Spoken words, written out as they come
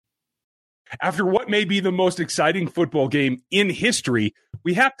After what may be the most exciting football game in history,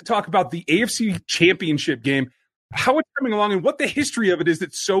 we have to talk about the AFC Championship game, how it's coming along, and what the history of it is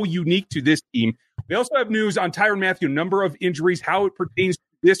that's so unique to this team. We also have news on Tyrann Mathieu, number of injuries, how it pertains to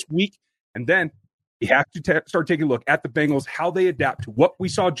this week, and then we have to start taking a look at the Bengals, how they adapt to what we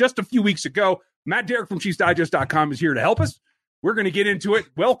saw just a few weeks ago. Matt Derrick from ChiefsDigest.com is here to help us. We're going to get into it.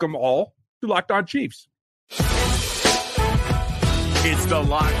 Welcome all to Locked On Chiefs. It's the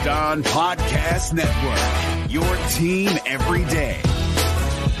Locked On Podcast Network, your team every day.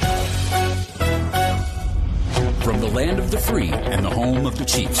 From the land of the free and the home of the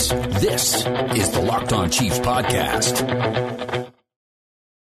Chiefs, this is the Locked On Chiefs podcast.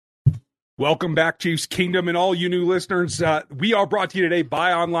 Welcome back, Chiefs Kingdom, and all you new listeners. We are brought to you today by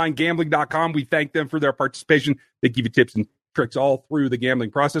OnlineGambling.com. We thank them for their participation. They give you tips and tricks all through the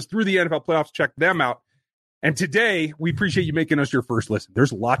gambling process, through the NFL playoffs. Check them out. And today, we appreciate you making us your first listen.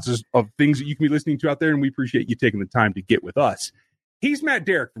 There's lots of things that you can be listening to out there, and we appreciate you taking the time to get with us. He's Matt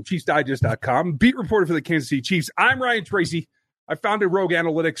Derrick from ChiefsDigest.com, beat reporter for the Kansas City Chiefs. I'm Ryan Tracy. I founded Rogue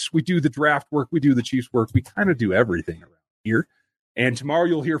Analytics. We do the draft work. We do the Chiefs work. We kind of do everything around here. And tomorrow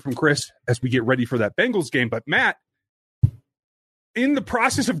you'll hear from Chris as we get ready for that Bengals game. But Matt, in the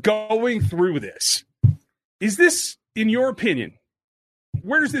process of going through this, is this, in your opinion,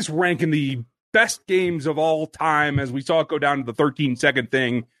 where does this rank in the best games of all time as we saw it go down to the 13-second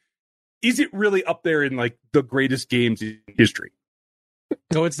thing? Is it really up there in like the greatest games in history?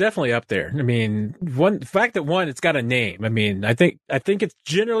 No, it's definitely up there. I mean, the fact that it's got a name. I mean, I think it's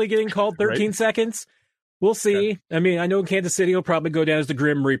generally getting called 13 right. seconds. We'll see. Yeah. I mean, I know Kansas City will probably go down as the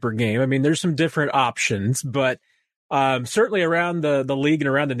Grim Reaper game. I mean, there's some different options, but certainly around the league and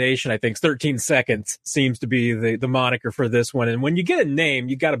around the nation, I think 13 seconds seems to be the moniker for this one. And when you get a name,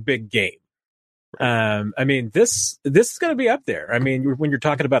 you got a big game. I mean, this is going to be up there. I mean, when you're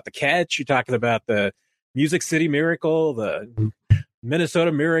talking about the catch, you're talking about the Music City Miracle, the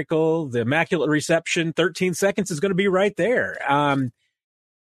Minnesota Miracle, the Immaculate Reception. 13 seconds is going to be right there.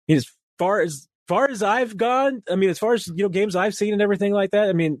 As far as I've gone, I mean, as far as, games I've seen and everything like that,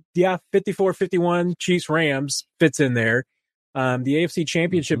 I mean, yeah, 54-51 Chiefs-Rams fits in there. The AFC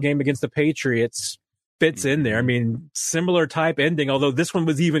Championship game against the Patriots fits in there. I mean, similar type ending, although this one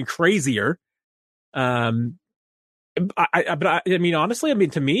was even crazier. I mean, honestly,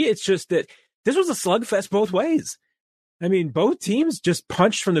 to me, it's just that this was a slugfest both ways. I mean, both teams just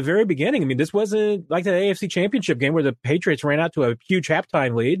punched from the very beginning. I mean, this wasn't like the AFC Championship game where the Patriots ran out to a huge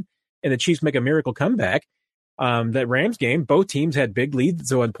halftime lead and the Chiefs make a miracle comeback. That Rams game, both teams had big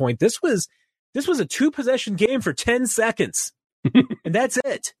leads at one point. This was a 2-possession game for 10 seconds, and that's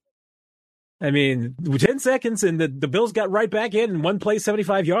it. I mean, 10 seconds, and the Bills got right back in one play,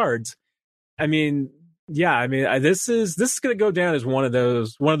 75 yards. I mean, yeah, I mean, this is going to go down as one of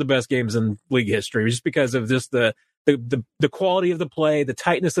the best games in league history, just because of just the quality of the play, the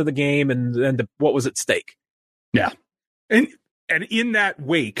tightness of the game, and what was at stake. Yeah, and in that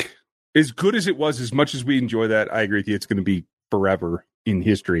wake, as good as it was, as much as we enjoy that, I agree with you. It's going to be forever in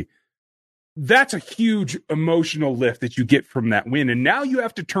history. That's a huge emotional lift that you get from that win, and now you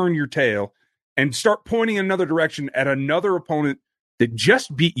have to turn your tail and start pointing in another direction at another opponent that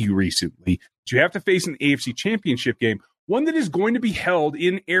just beat you recently, that you have to face in the AFC Championship game, one that is going to be held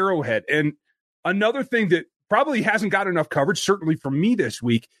in Arrowhead. And another thing that probably hasn't got enough coverage, certainly from me this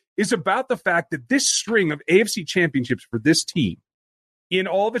week, is about the fact that this string of AFC championships for this team, in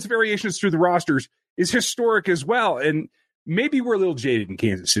all of its variations through the rosters, is historic as well. And maybe we're a little jaded in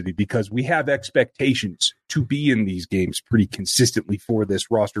Kansas City because we have expectations to be in these games pretty consistently for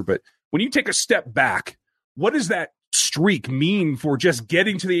this roster. But when you take a step back, what does that streak mean for just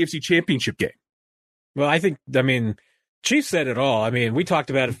getting to the AFC Championship game? Well, I mean, Chiefs said it all. I mean, we talked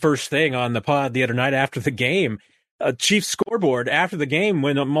about it first thing on the pod the other night after the game. Chiefs scoreboard after the game,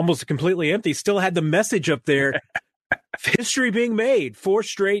 when almost completely empty, still had the message up there. History being made, 4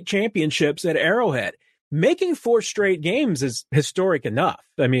 straight championships at Arrowhead. Making 4 straight games is historic enough.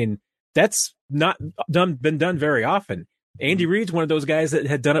 I mean, that's not been done very often. Andy Reid's one of those guys that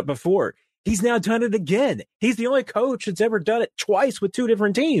had done it before. He's now done it again. He's the only coach that's ever done it twice with 2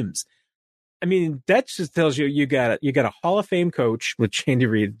 different teams. I mean, that just tells you got a Hall of Fame coach, which Andy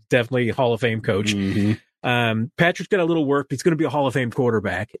Reid, definitely a Hall of Fame coach. Mm-hmm. Patrick's got a little work, but he's going to be a Hall of Fame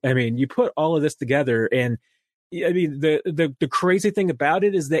quarterback. I mean, you put all of this together, and I mean, the crazy thing about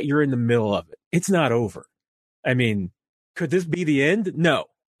it is that you're in the middle of it. It's not over. I mean, could this be the end? No.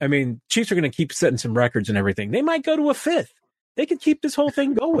 I mean, Chiefs are going to keep setting some records and everything. They might go to a 5th. They could keep this whole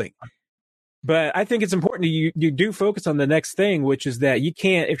thing going. But I think it's important you do focus on the next thing, which is that you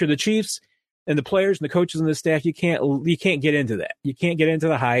can't, if you're the Chiefs and the players and the coaches and the staff, you can't get into that. You can't get into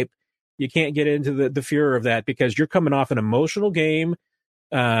the hype. You can't get into the furor of that because you're coming off an emotional game.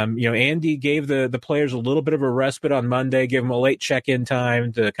 Andy gave the players a little bit of a respite on Monday, gave them a late check-in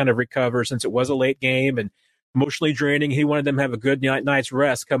time to kind of recover since it was a late game and emotionally draining. He wanted them to have a good night's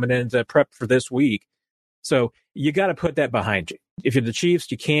rest coming in to prep for this week. So you got to put that behind you. If you're the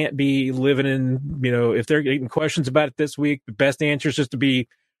Chiefs, you can't be living in, if they're getting questions about it this week, the best answer is just to be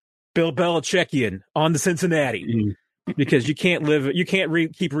Bill Belichickian on the Cincinnati because you can't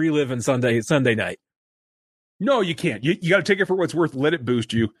keep reliving Sunday night. No, you can't. You got to take it for what's worth. Let it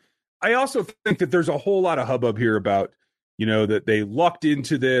boost you. I also think that there's a whole lot of hubbub here about, that they lucked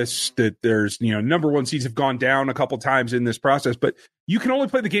into this, that there's, number one seeds have gone down a couple times in this process, but you can only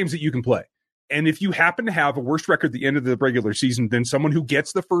play the games that you can play. And if you happen to have a worse record at the end of the regular season than someone who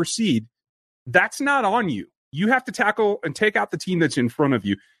gets the first seed, that's not on you. You have to tackle and take out the team that's in front of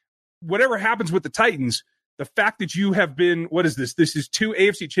you. Whatever happens with the Titans, the fact that you have been, what is this? This is 2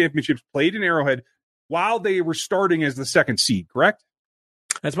 AFC championships played in Arrowhead while they were starting as the second seed, correct?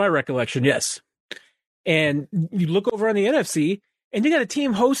 That's my recollection, yes. And you look over on the NFC, and you got a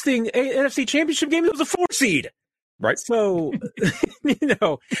team hosting an NFC championship game that was a 4 seed. Right. So,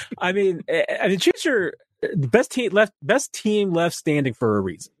 the Chiefs are the best team left standing for a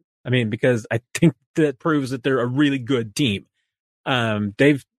reason. Because I think that proves that they're a really good team.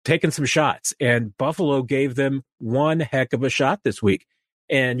 They've taken some shots, and Buffalo gave them one heck of a shot this week.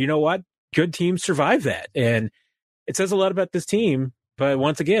 And you know what? Good teams survive that. And it says a lot about this team. But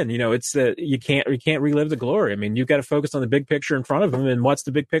once again, it's you can't relive the glory. You've got to focus on the big picture in front of them. And what's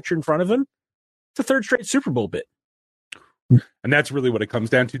the big picture in front of them? It's a third straight Super Bowl bid. And that's really what it comes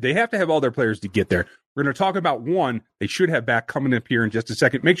down to. They have to have all their players to get there. We're going to talk about one they should have back coming up here in just a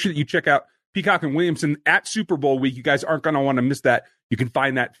second. Make sure that you check out Peacock and Williamson at Super Bowl week. You guys aren't going to want to miss that. You can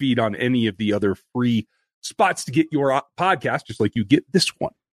find that feed on any of the other free spots to get your podcast, just like you get this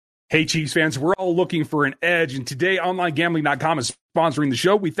one. Hey, Chiefs fans, we're all looking for an edge, and today OnlineGambling.com is sponsoring the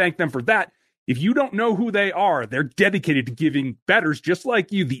show. We thank them for that. If you don't know who they are, they're dedicated to giving bettors just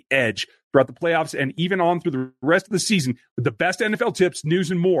like you the edge throughout the playoffs and even on through the rest of the season with the best NFL tips,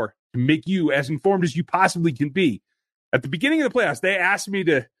 news, and more to make you as informed as you possibly can be. At the beginning of the playoffs, they asked me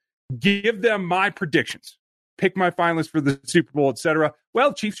to give them my predictions, pick my finalists for the Super Bowl, etc.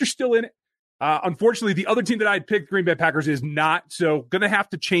 Well, Chiefs are still in it. Unfortunately, the other team that I'd picked, Green Bay Packers, is not, so going to have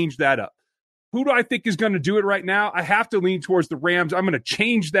to change that up. Who do I think is going to do it right now? I have to lean towards the Rams. I'm going to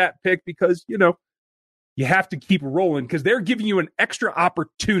change that pick because, you have to keep rolling because they're giving you an extra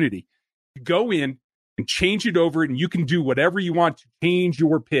opportunity to go in and change it over, and you can do whatever you want to change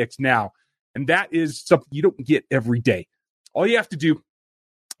your picks now. And that is something you don't get every day. All you have to do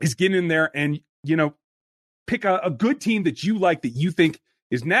is get in there and, pick a good team that you like, that you think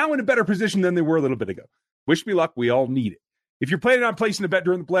is now in a better position than they were a little bit ago. Wish me luck. We all need it. If you're planning on placing a bet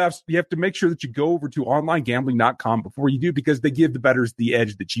during the playoffs, you have to make sure that you go over to OnlineGambling.com before you do, because they give the bettors the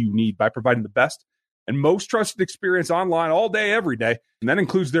edge that you need by providing the best and most trusted experience online all day, every day. And that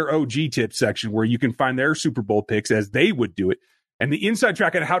includes their OG tips section where you can find their Super Bowl picks as they would do it, and the inside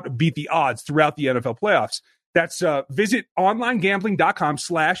track on how to beat the odds throughout the NFL playoffs. That's visit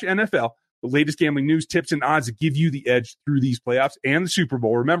OnlineGambling.com/NFL. The latest gambling news, tips, and odds that give you the edge through these playoffs and the Super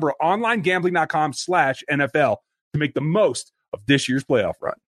Bowl. Remember, OnlineGambling.com/NFL to make the most of this year's playoff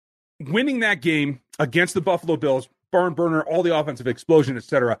run. Winning that game against the Buffalo Bills, barn burner, all the offensive explosion,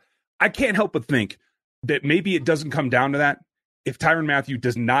 etc., I can't help but think that maybe it doesn't come down to that if Tyrann Mathieu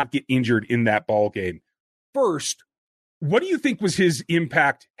does not get injured in that ball game. First, what do you think was his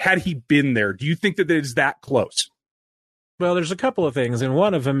impact had he been there? Do you think that it is that close? Well, there's a couple of things, and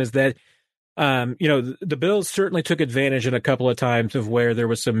one of them is that the Bills certainly took advantage in a couple of times of where there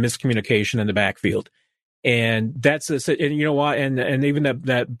was some miscommunication in the backfield. And that's and you know what? And even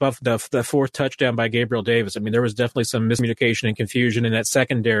the fourth touchdown by Gabriel Davis. There was definitely some miscommunication and confusion in that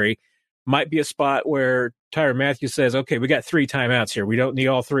secondary. Might be a spot where Tyrann Mathieu says, okay, we got 3 timeouts here. We don't need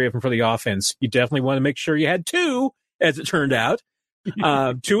all 3 of them for the offense. You definitely want to make sure you had 2, as it turned out.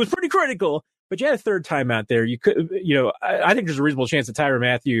 2 was pretty critical, but you had a third timeout there. You could, I think there's a reasonable chance that Tyrann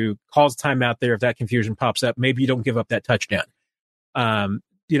Mathieu calls timeout there if that confusion pops up. Maybe you don't give up that touchdown.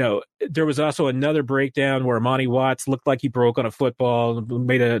 There was also another breakdown where Amani Watts looked like he broke on a football,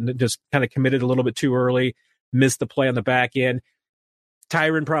 just kind of committed a little bit too early, missed the play on the back end.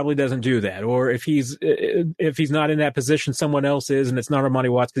 Tyrann probably doesn't do that. Or if he's not in that position, someone else is, and it's not Amani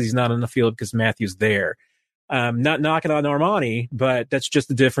Watts because he's not on the field because Matthew's there. Not knocking on Armani, but that's just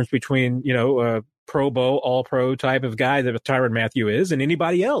the difference between, a Pro Bowl, all-pro type of guy that Tyrann Mathieu is and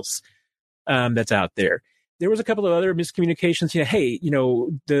anybody else that's out there. There was a couple of other miscommunications.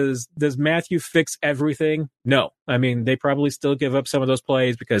 Does Mathieu fix everything? No. They probably still give up some of those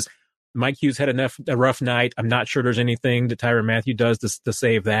plays because Mike Hughes had a rough night. I'm not sure there's anything that Tyrann Mathieu does to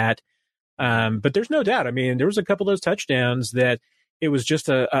save that. But there's no doubt. I mean, there was a couple of those touchdowns that it was just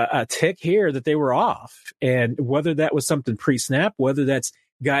a tick here that they were off. And whether that was something pre-snap, whether that's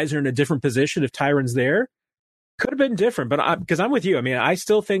guys are in a different position if Tyrann's there, could have been different. But because I'm with you. I mean, I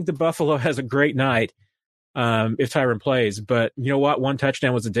still think the Buffalo has a great night if Tyrann plays. But you know what? One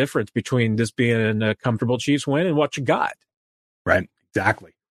touchdown was the difference between this being a comfortable Chiefs win and what you got. Right.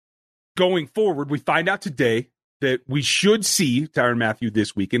 Exactly. Going forward, we find out today that we should see Tyrann Mathieu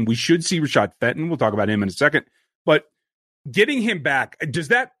this weekend. We should see Rashad Fenton. We'll talk about him in a second. But getting him back, does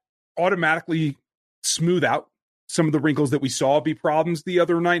that automatically smooth out some of the wrinkles that we saw be problems the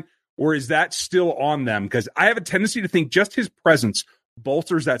other night? Or is that still on them? Because I have a tendency to think just his presence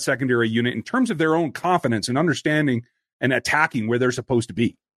bolsters that secondary unit in terms of their own confidence and understanding and attacking where they're supposed to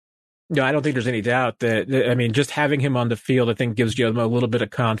be. No, I don't think there's any doubt that, I mean, just having him on the field, I think gives you a little bit of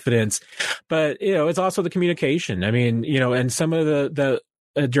confidence. But, it's also the communication. I mean, and some of the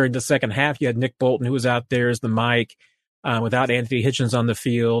during the second half, you had Nick Bolton, who was out there as the mic without Anthony Hitchens on the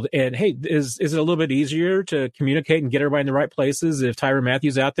field. And, hey, is it a little bit easier to communicate and get everybody in the right places if Tyrann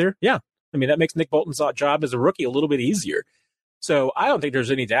Mathieu's out there? Yeah. I mean, that makes Nick Bolton's job as a rookie a little bit easier. So I don't think there's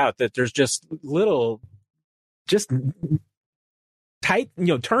any doubt that there's just tight,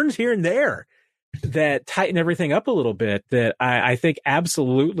 turns here and there that tighten everything up a little bit that I think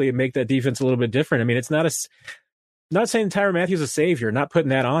absolutely make that defense a little bit different. I mean, it's not saying Tyrann Mathieu's a savior, not putting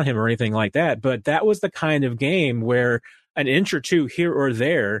that on him or anything like that, but that was the kind of game where an inch or two here or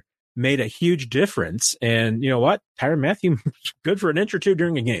there made a huge difference. And you know what? Tyrann Mathieu, good for an inch or two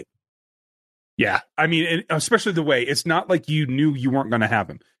during a game. Yeah. I mean, and especially the way it's not like you knew you weren't going to have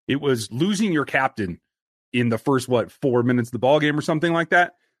him. It was losing your captain in the first, 4 minutes of the ball game or something like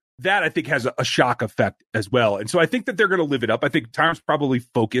that. That I think has a shock effect as well. And so I think that they're going to live it up. I think Tyrann's probably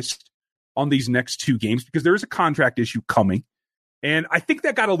focused on these next two games because there is a contract issue coming. And I think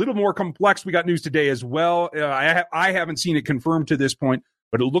that got a little more complex. We got news today as well. I haven't seen it confirmed to this point,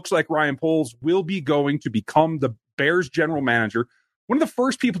 but it looks like Ryan Poles will be going to become the Bears general manager. One of the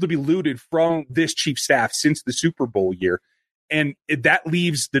first people to be looted from this chief staff since the Super Bowl year. And that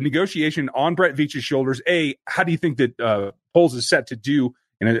leaves the negotiation on Brett Veach's shoulders. How do you think that Poles is set to do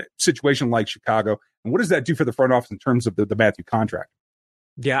in a situation like Chicago? And what does that do for the front office in terms of the Mathieu contract?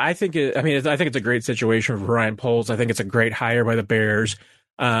 Yeah, I think it's a great situation for Ryan Poles. I think it's a great hire by the Bears.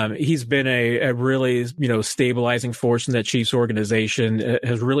 He's been a really, stabilizing force in that Chiefs organization,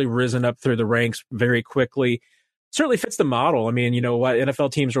 has really risen up through the ranks very quickly. Certainly fits the model. I mean, what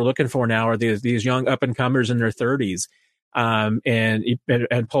NFL teams are looking for now are these young up-and-comers in their 30s.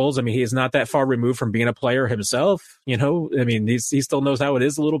 And Poles, I mean, he is not that far removed from being a player himself. I mean, he still knows how it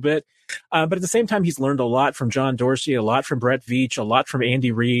is a little bit. But at the same time, he's learned a lot from John Dorsey, a lot from Brett Veach, a lot from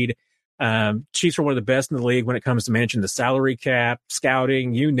Andy Reid. Chiefs are one of the best in the league when it comes to managing the salary cap,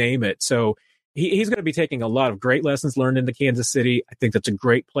 scouting, you name it. So he's going to be taking a lot of great lessons learned into Kansas City. I think that's a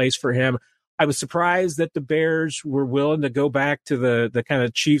great place for him. I was surprised that the Bears were willing to go back to the kind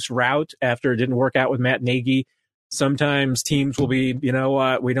of Chiefs route after it didn't work out with Matt Nagy. Sometimes teams will be, we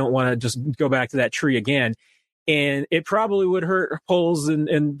don't want to just go back to that tree again. And it probably would hurt Poles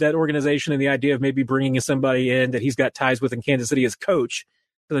and that organization and the idea of maybe bringing somebody in that he's got ties with in Kansas City as coach.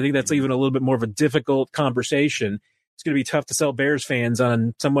 Because I think that's even a little bit more of a difficult conversation. It's going to be tough to sell Bears fans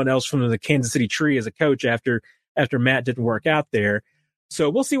on someone else from the Kansas City tree as a coach after Matt didn't work out there. So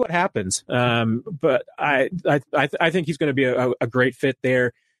we'll see what happens. But I think he's going to be a great fit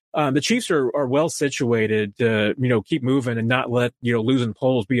there. The Chiefs are well situated to, keep moving and not let, losing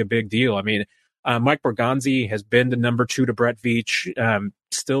Poles be a big deal. I mean, Mike Borgonzi has been the number 2 to Brett Veach,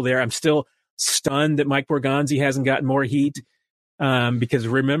 still there. I'm still stunned that Mike Borgonzi hasn't gotten more heat. Because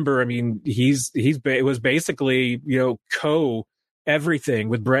remember, I mean, it was basically, co everything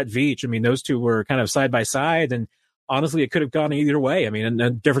with Brett Veach. I mean, those two were kind of side by side, and honestly, it could have gone either way. I mean, in a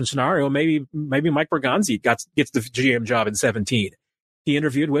different scenario, maybe Mike Borgonzi gets the GM job in 2017. He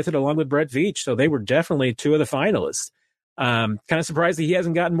interviewed with it along with Brett Veach, so they were definitely 2 of the finalists. Kind of surprised that he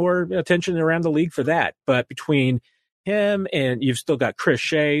hasn't gotten more attention around the league for that. But between him and you've still got Chris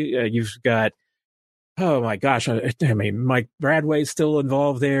Shea, you've got, oh my gosh, I mean, Mike Bradway's still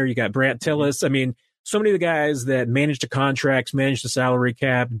involved there. You got Brant Tillis. I mean, so many of the guys that manage the contracts, manage the salary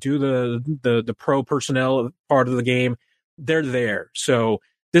cap, do the pro personnel part of the game, they're there. So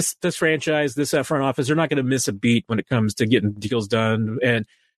this franchise, this front office, they're not going to miss a beat when it comes to getting deals done. And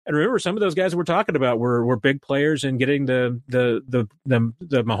remember, some of those guys that we're talking about were big players in getting the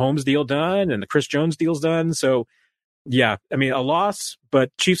Mahomes deal done and the Chris Jones deals done. So yeah, I mean, a loss,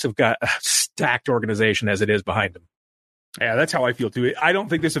 but Chiefs have got a stacked organization as it is behind them. Yeah, that's how I feel too. I don't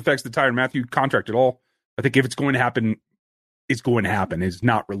think this affects the Tyrann Mathieu contract at all. I think if it's going to happen, it's going to happen. It's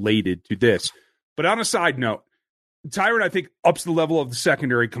not related to this. But on a side note, Tyrann, I think, ups the level of the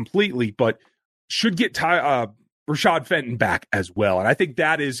secondary completely, but should get Rashad Fenton back as well. And I think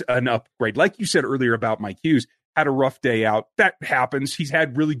that is an upgrade. Like you said earlier about Mike Hughes, had a rough day out. That happens. He's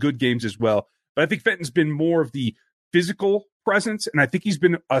had really good games as well. But I think Fenton's been more of the physical presence, and I think he's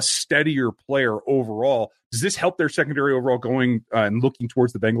been a steadier player overall. Does this help their secondary overall going and looking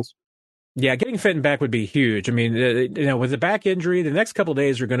towards the Bengals? Yeah, getting Fenton back would be huge. I mean, with the back injury, the next couple of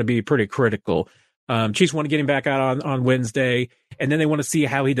days are going to be pretty critical. Chiefs want to get him back out on Wednesday, and then they want to see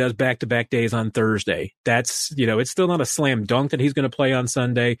how he does back-to-back days on Thursday. That's, it's still not a slam dunk that he's going to play on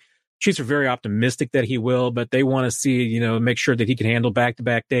Sunday. Chiefs are very optimistic that he will, but they want to see, make sure that he can handle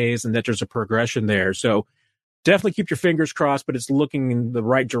back-to-back days and that there's a progression there. So definitely keep your fingers crossed, but it's looking in the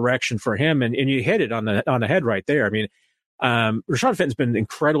right direction for him, and you hit it on the head right there. I mean, Rashad Fenton's been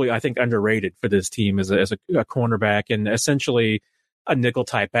incredibly, I think, underrated for this team as a cornerback and essentially a nickel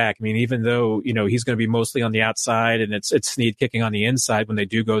type back. I mean, even though, he's going to be mostly on the outside and it's Snead kicking on the inside when they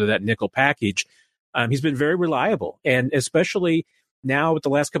do go to that nickel package, he's been very reliable. And especially now with the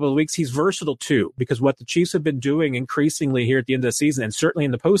last couple of weeks, he's versatile too, because what the Chiefs have been doing increasingly here at the end of the season and certainly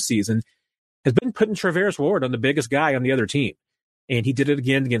in the postseason has been putting Traverse Ward on the biggest guy on the other team. And he did it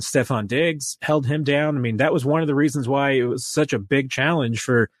again against Stephon Diggs, held him down. I mean, that was one of the reasons why it was such a big challenge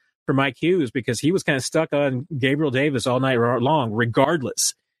for Mike Hughes, because he was kind of stuck on Gabriel Davis all night long,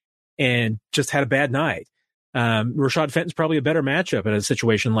 regardless, and just had a bad night. Rashad Fenton's probably a better matchup in a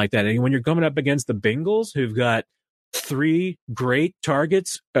situation like that. And when you're coming up against the Bengals, who've got 3 great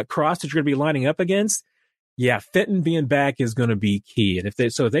targets across that you're going to be lining up against, yeah, Fenton being back is going to be key. And if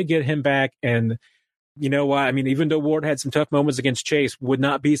they get him back, and you know what? I mean, even though Ward had some tough moments against Chase, would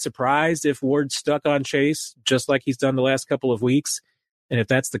not be surprised if Ward's stuck on Chase, just like he's done the last couple of weeks. And if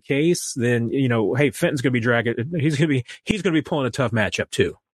that's the case, then, hey, Fenton's going to be dragging. He's going to be pulling a tough matchup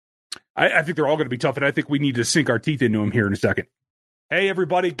too. I think they're all going to be tough, and I think we need to sink our teeth into them here in a second. Hey,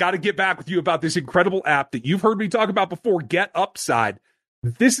 everybody, got to get back with you about this incredible app that you've heard me talk about before, Get Upside.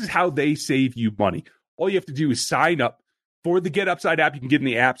 This is how they save you money. All you have to do is sign up for the Get Upside app. You can get in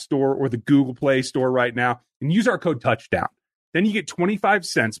the App Store or the Google Play Store right now and use our code Touchdown. Then you get 25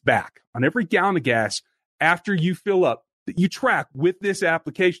 cents back on every gallon of gas after you fill up that you track with this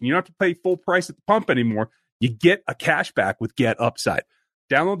application. You don't have to pay full price at the pump anymore. You get a cash back with Get Upside.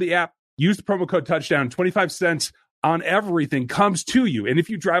 Download the app, use the promo code Touchdown, 25 cents on everything comes to you. And if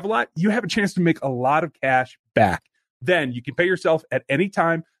you drive a lot, you have a chance to make a lot of cash back. Then you can pay yourself at any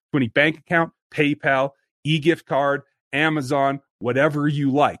time to any bank account, PayPal, e-gift card, Amazon, whatever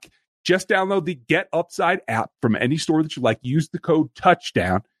you like. Just download the Get Upside app from any store that you like. Use the code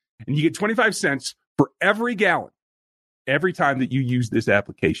Touchdown, and you get 25 cents for every gallon every time that you use this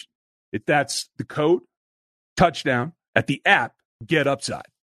application. That's the code Touchdown at the app Get Upside.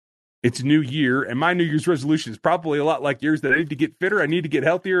 It's a new year, and my New Year's resolution is probably a lot like yours, that I need to get fitter, I need to get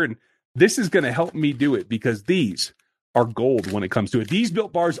healthier, and this is going to help me do it, because these are gold when it comes to it. These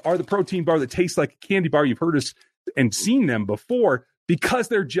Built Bars are the protein bar that tastes like a candy bar. You've heard us and seen them before because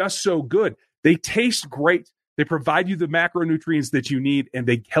they're just so good. They taste great. They provide you the macronutrients that you need, and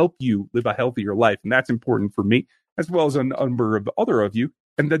they help you live a healthier life. And that's important for me, as well as a number of other of you.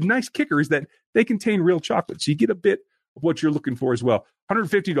 And the nice kicker is that they contain real chocolate. So you get a bit of what you're looking for as well.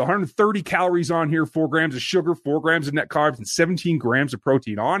 150 to 130 calories on here, 4 grams of sugar, 4 grams of net carbs, and 17 grams of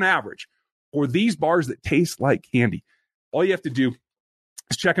protein on average for these bars that taste like candy. All you have to do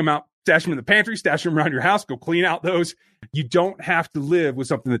is check them out, stash them in the pantry, stash them around your house, go clean out those. You don't have to live with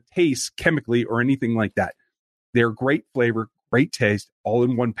something that tastes chemically or anything like that. They're great flavor, great taste, all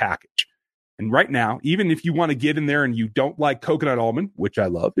in one package. And right now, even if you want to get in there and you don't like coconut almond, which I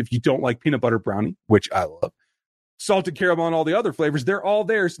love, if you don't like peanut butter brownie, which I love, salted caramel and all the other flavors, they're all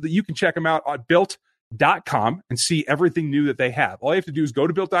there so that you can check them out on Built.com and see everything new that they have. All you have to do is go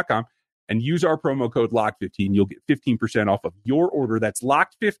to Built.com and use our promo code LOCK15. You'll get 15% off of your order. That's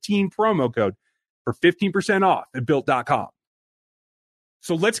LOCK15 promo code for 15% off at Built.com.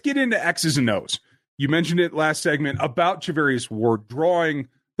 So let's get into X's and O's. You mentioned it last segment about Charvarius Ward drawing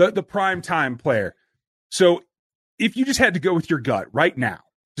the prime time player. So if you just had to go with your gut right now,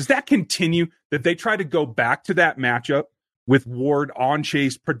 does that continue, that they try to go back to that matchup with Ward on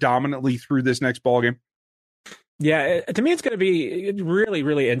Chase predominantly through this next ballgame? Yeah, to me, it's going to be really,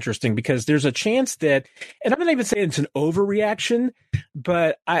 really interesting, because there's a chance that, and I'm not even saying it's an overreaction,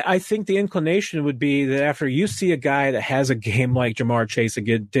 but I think the inclination would be that after you see a guy that has a game like Jamar Chase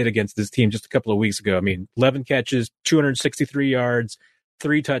did against this team just a couple of weeks ago, I mean, 11 catches, 263 yards,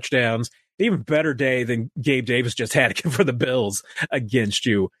 3 touchdowns, even better day than Gabe Davis just had for the Bills against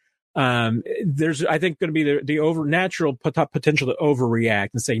you. There's, I think, going to be the over natural potential to overreact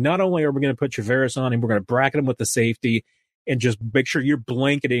and say, not only are we going to put Tavares on him, we're going to bracket him with the safety and just make sure you're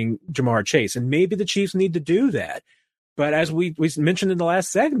blanketing Jamar Chase. And maybe the Chiefs need to do that. But as we mentioned in the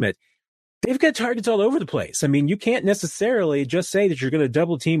last segment, they've got targets all over the place. I mean, you can't necessarily just say that you're going to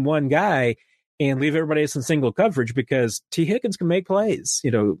double team one guy and leave everybody else in single coverage, because T. Higgins can make plays.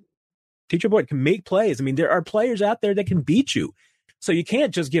 You know, Teacher Boyd can make plays. I mean, there are players out there that can beat you. So you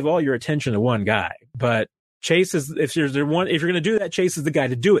can't just give all your attention to one guy. But Chase is, if you're going to do that, Chase is the guy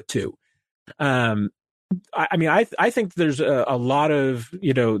to do it to. I think there's a lot of,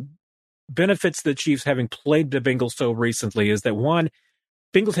 benefits the Chiefs having played the Bengals so recently is that, one,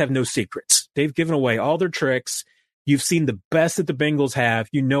 Bengals have no secrets. They've given away all their tricks. You've seen the best that the Bengals have.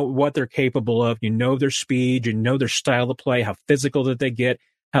 You know what they're capable of. You know their speed. You know their style of play, how physical that they get,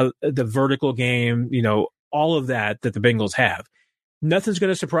 how the vertical game, all of that the Bengals have. Nothing's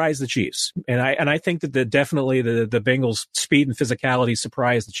going to surprise the Chiefs. And I think that definitely the Bengals' speed and physicality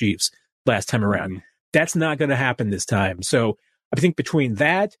surprised the Chiefs last time around. Mm-hmm. That's not going to happen this time. So I think between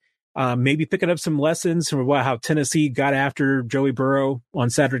that, maybe picking up some lessons from how Tennessee got after Joey Burrow on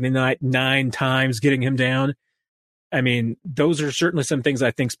Saturday night 9 times, getting him down. I mean, those are certainly some things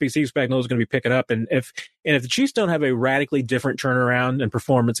I think Steve Spagnuolo is going to be picking up. And if the Chiefs don't have a radically different turnaround and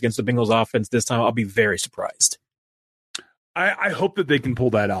performance against the Bengals offense this time, I'll be very surprised. I hope that they can pull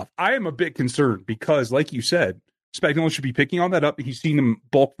that off. I am a bit concerned because, like you said, Spagnuolo should be picking on that up. He's seen them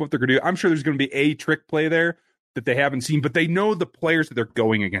bulk what they're going to do. I'm sure there's going to be a trick play there that they haven't seen, but they know the players that they're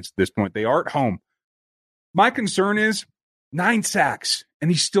going against at this point. They are at home. My concern is 9 sacks, and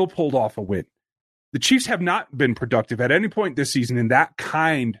he still pulled off a win. The Chiefs have not been productive at any point this season in that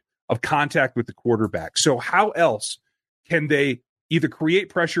kind of contact with the quarterback. So how else can they either create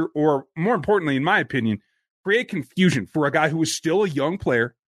pressure or, more importantly, in my opinion, create confusion for a guy who is still a young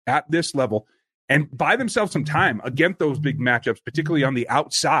player at this level and buy themselves some time against those big matchups, particularly on the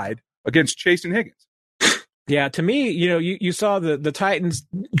outside against Chase and Higgins? Yeah, to me, you saw the Titans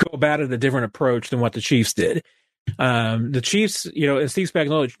go about it a different approach than what the Chiefs did. The Chiefs, and Steve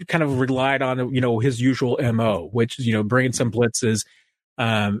Spagnuolo kind of relied on, his usual MO, which is, bringing some blitzes.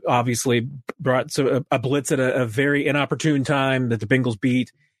 Obviously brought a blitz at a very inopportune time that the Bengals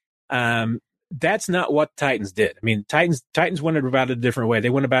beat. That's not what the Titans did. I mean, Titans went about it a different way. They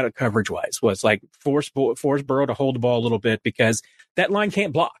went about it coverage-wise, was like force Burrow to hold the ball a little bit because that line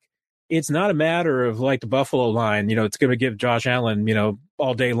can't block. It's not a matter of like the Buffalo line, it's going to give Josh Allen,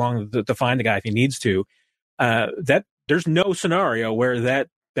 all day long to find the guy if he needs to. That there's no scenario where that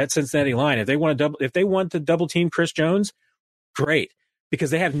Cincinnati line, if they want to double team Chris Jones, great,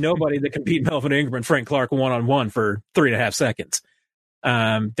 because they have nobody that can beat Melvin Ingram and Frank Clark 1-on-1 for 3.5 seconds.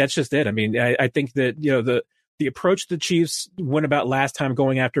 That's just it. I mean, I think that, the approach the Chiefs went about last time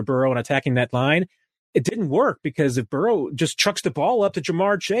going after Burrow and attacking that line, it didn't work, because if Burrow just chucks the ball up to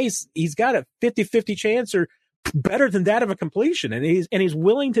Jamar Chase, he's got a 50-50 chance or better than that of a completion. And he's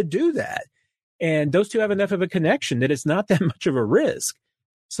willing to do that. And those two have enough of a connection that it's not that much of a risk.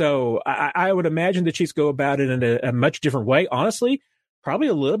 So I would imagine the Chiefs go about it in a much different way. Honestly, probably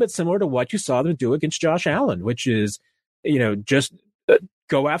a little bit similar to what you saw them do against Josh Allen, which is, just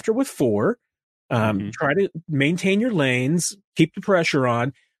go after with 4, try to maintain your lanes, keep the pressure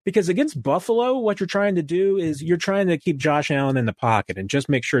on. Because against Buffalo, what you're trying to do is you're trying to keep Josh Allen in the pocket and just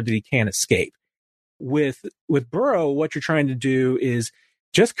make sure that he can't escape. With Burrow, what you're trying to do is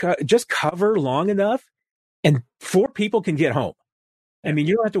just cover long enough, and 4 people can get home. I mean,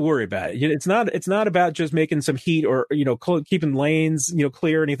 you don't have to worry about it. It's not about just making some heat or keeping lanes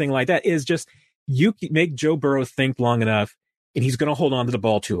clear or anything like that. It's just you make Joe Burrow think long enough, and he's going to hold on to the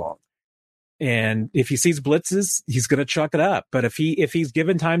ball too long. And if he sees blitzes, he's going to chuck it up. But if he's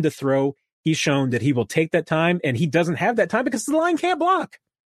given time to throw, he's shown that he will take that time, and he doesn't have that time because the line can't block.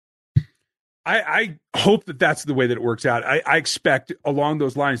 I hope that that's the way that it works out. I expect along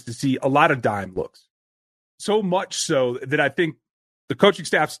those lines to see a lot of dime looks. So much so that I think the coaching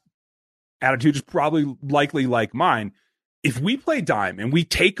staff's attitude is probably likely like mine. If we play dime and we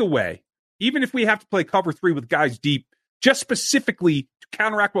take away, even if we have to play cover 3 with guys deep, just specifically to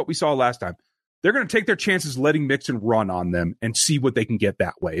counteract what we saw last time, they're going to take their chances letting Mixon run on them and see what they can get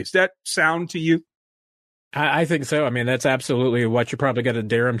that way. Does that sound to you? I think so. I mean, that's absolutely what you probably got to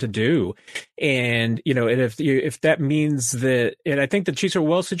dare them to do. And, and if that means that, and I think the Chiefs are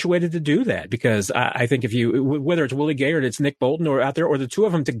well situated to do that, because I think whether it's Willie Gay or it's Nick Bolton or out there, or the two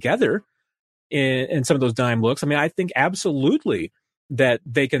of them together in some of those dime looks, I mean, I think absolutely that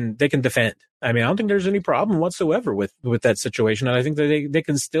they can defend. I mean, I don't think there's any problem whatsoever with that situation. And I think that they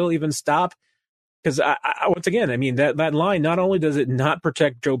can still even stop. Because once again, I mean, that line, not only does it not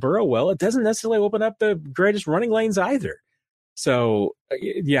protect Joe Burrow well, it doesn't necessarily open up the greatest running lanes either. So,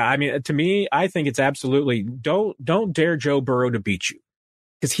 yeah, I mean, to me, I think it's absolutely don't dare Joe Burrow to beat you,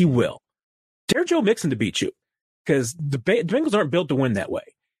 because he will. Dare Joe Mixon to beat you, because the Bengals aren't built to win that way.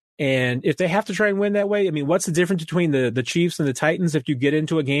 And if they have to try and win that way, I mean, what's the difference between the Chiefs and the Titans if you get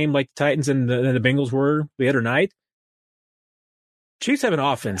into a game like the Titans and the Bengals were the other night? Chiefs have an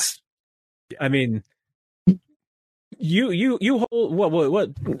offense. I mean, you hold what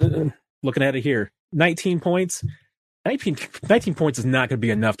looking at it here, 19 points. 19 points is not going to be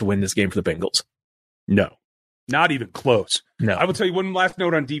enough to win this game for the Bengals. No, not even close. No. I will tell you one last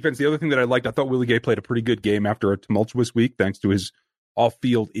note on defense. The other thing that I liked, I thought Willie Gay played a pretty good game after a tumultuous week, thanks to his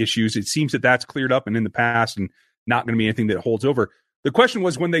off-field issues. It seems that that's cleared up and in the past and not going to be anything that holds over. The question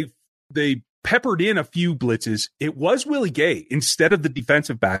was when they peppered in a few blitzes, it was Willie Gay instead of the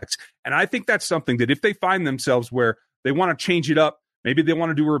defensive backs. And I think that's something that if they find themselves where they want to change it up, maybe they want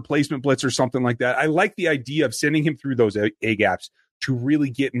to do a replacement blitz or something like that. I like the idea of sending him through those A gaps to really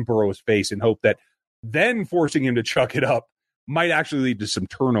get in Burrow's face and hope that then forcing him to chuck it up might actually lead to some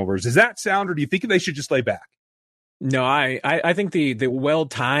turnovers. Does that sound, or do you think they should just lay back? No, I think the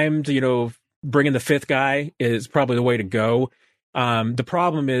well-timed, bringing the fifth guy is probably the way to go. The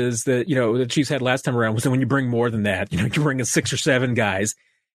problem is that, the Chiefs had last time around was that when you bring more than that, you bring in 6 or 7 guys,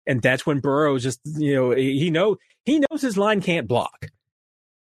 and that's when Burrow just, he knows his line can't block.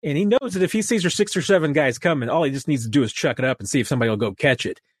 And he knows that if he sees 6 or 7 guys coming, all he just needs to do is chuck it up and see if somebody will go catch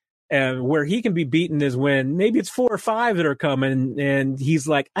it. And where he can be beaten is when maybe it's 4 or 5 that are coming, and he's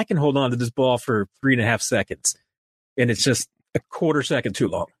like, I can hold on to this ball for 3.5 seconds. And it's just a quarter second too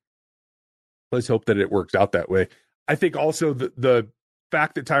long. Let's hope that it works out that way. I think also the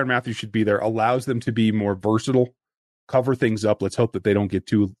fact that Tyrann Mathieu should be there allows them to be more versatile, cover things up. Let's hope that they don't get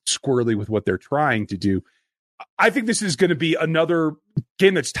too squirrely with what they're trying to do. I think this is going to be another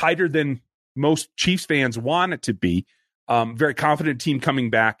game that's tighter than most Chiefs fans want it to be. Very confident team coming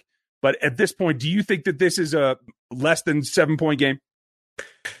back. But at this point, do you think that this is a less than 7-point game?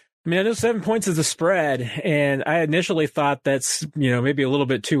 I mean, I know 7 points is a spread, and I initially thought that's, maybe a little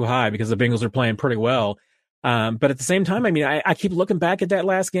bit too high because the Bengals are playing pretty well. But at the same time, I mean, I keep looking back at that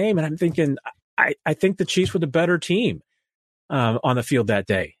last game, and I'm thinking, I think the Chiefs were the better team on the field that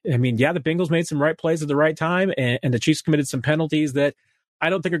day. I mean, yeah, the Bengals made some right plays at the right time, and the Chiefs committed some penalties that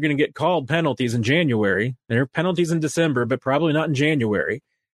I don't think are going to get called penalties in January. There are penalties in December, but probably not in January.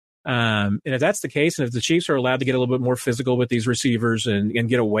 And if that's the case, and if the Chiefs are allowed to get a little bit more physical with these receivers and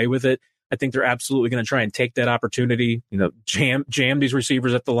get away with it, I think they're absolutely going to try and take that opportunity, jam these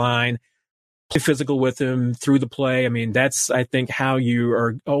receivers at the line, get physical with them through the play. I mean, that's, I think, how you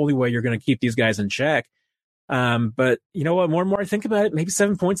are only way you're going to keep these guys in check. But you know what, more and more I think about it, maybe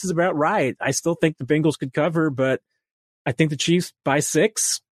 7 points is about right. I still think the Bengals could cover, but I think the Chiefs by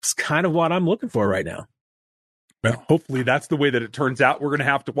 6 is kind of what I'm looking for right now. Well, hopefully that's the way that it turns out. We're going to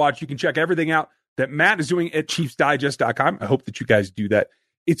have to watch. You can check everything out that Matt is doing at ChiefsDigest.com. I hope that you guys do that.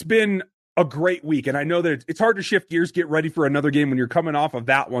 It's been a great week, and I know that it's hard to shift gears, get ready for another game when you're coming off of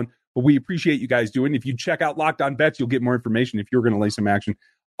that one, but we appreciate you guys doing it. If you check out Locked On Bets, you'll get more information if you're going to lay some action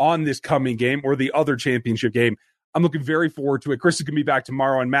on this coming game or the other championship game. I'm looking very forward to it. Chris is going to be back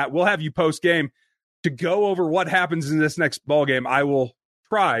tomorrow, and Matt, we'll have you post-game to go over what happens in this next ball game. I will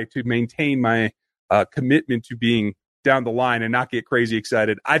try to maintain my commitment to being down the line and not get crazy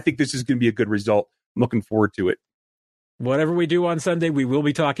excited. I think this is going to be a good result. I'm looking forward to it. Whatever we do on Sunday, we will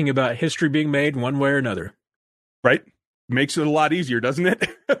be talking about history being made one way or another. Right? Makes it a lot easier, doesn't it?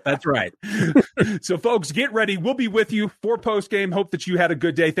 That's right. So, folks, get ready. We'll be with you for post-game. Hope that you had a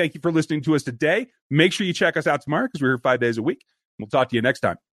good day. Thank you for listening to us today. Make sure you check us out tomorrow because we're here 5 days a week. We'll talk to you next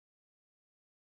time.